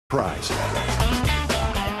prize.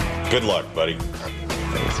 Good luck, buddy.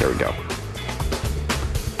 Thanks. Here we go.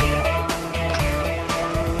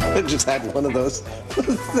 I just had one of those, what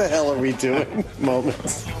the hell are we doing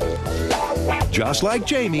moments. Just like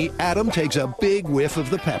Jamie, Adam takes a big whiff of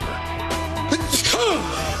the pepper.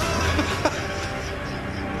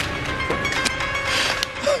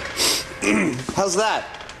 How's that?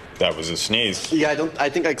 That was a sneeze. Yeah, I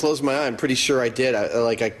think I closed my eye. I'm pretty sure I did.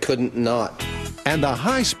 I couldn't not. And the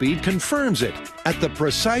high speed confirms it. At the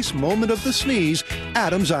precise moment of the sneeze,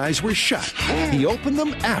 Adam's eyes were shut. He opened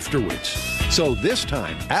them afterwards. So this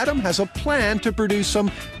time, Adam has a plan to produce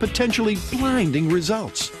some potentially blinding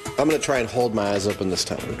results. I'm going to try and hold my eyes open this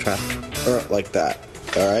time. I'm trying like that.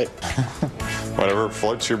 All right? Whatever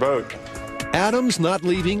floats your boat. Adam's not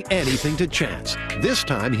leaving anything to chance. This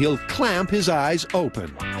time, he'll clamp his eyes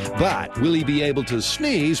open. But will he be able to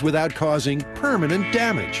sneeze without causing permanent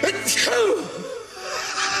damage?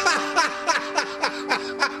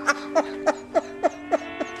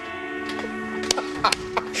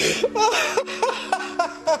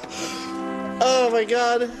 Oh my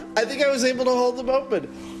God. I think I was able to hold them open.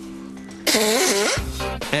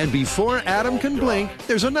 And before Adam can blink,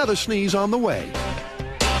 there's another sneeze on the way.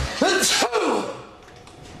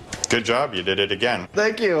 Good job, you did it again.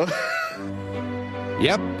 Thank you.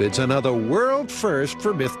 Yep, it's another world first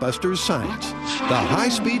for Mythbusters science. The high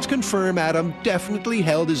speeds confirm Adam definitely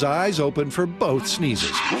held his eyes open for both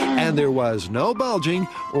sneezes. And there was no bulging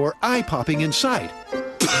or eye popping in sight.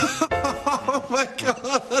 Oh my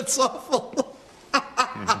God, that's awful.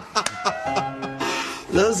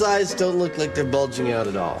 Those eyes don't look like they're bulging out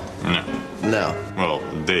at all. No. No. Well,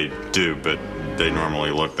 they do, but they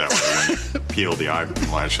normally look that way when you peel the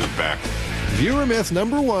eyelashes back. Viewer myth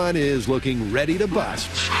number 1 is looking ready to bust.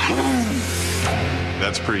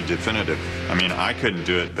 That's pretty definitive. I mean, I couldn't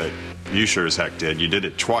do it, but you sure as heck did. You did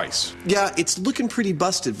it twice. Yeah, it's looking pretty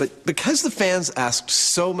busted, but because the fans asked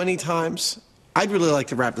so many times, I'd really like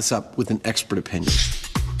to wrap this up with an expert opinion.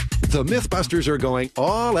 The Mythbusters are going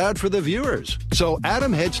all out for the viewers. So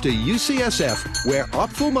Adam heads to UCSF, where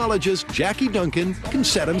ophthalmologist Jackie Duncan can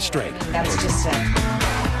set him straight. That's just it.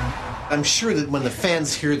 I'm sure that when the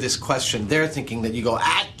fans hear this question, they're thinking that you go,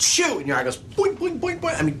 achoo, and your eye goes, boing, boing, boing,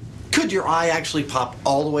 boing. I mean, could your eye actually pop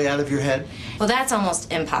all the way out of your head? Well, that's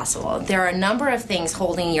almost impossible. There are a number of things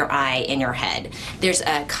holding your eye in your head. There's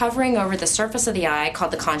a covering over the surface of the eye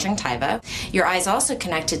called the conjunctiva. Your eye is also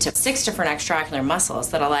connected to 6 different extraocular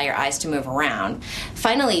muscles that allow your eyes to move around.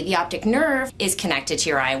 Finally, the optic nerve is connected to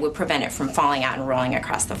your eye and would prevent it from falling out and rolling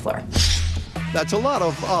across the floor. That's a lot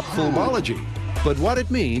of ophthalmology. But what it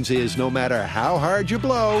means is no matter how hard you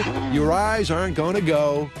blow, your eyes aren't going to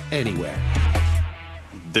go anywhere.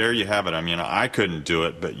 There you have it. I mean, I couldn't do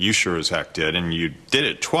it, but you sure as heck did, and you did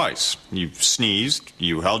it twice. You sneezed,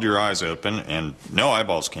 you held your eyes open, and no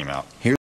eyeballs came out.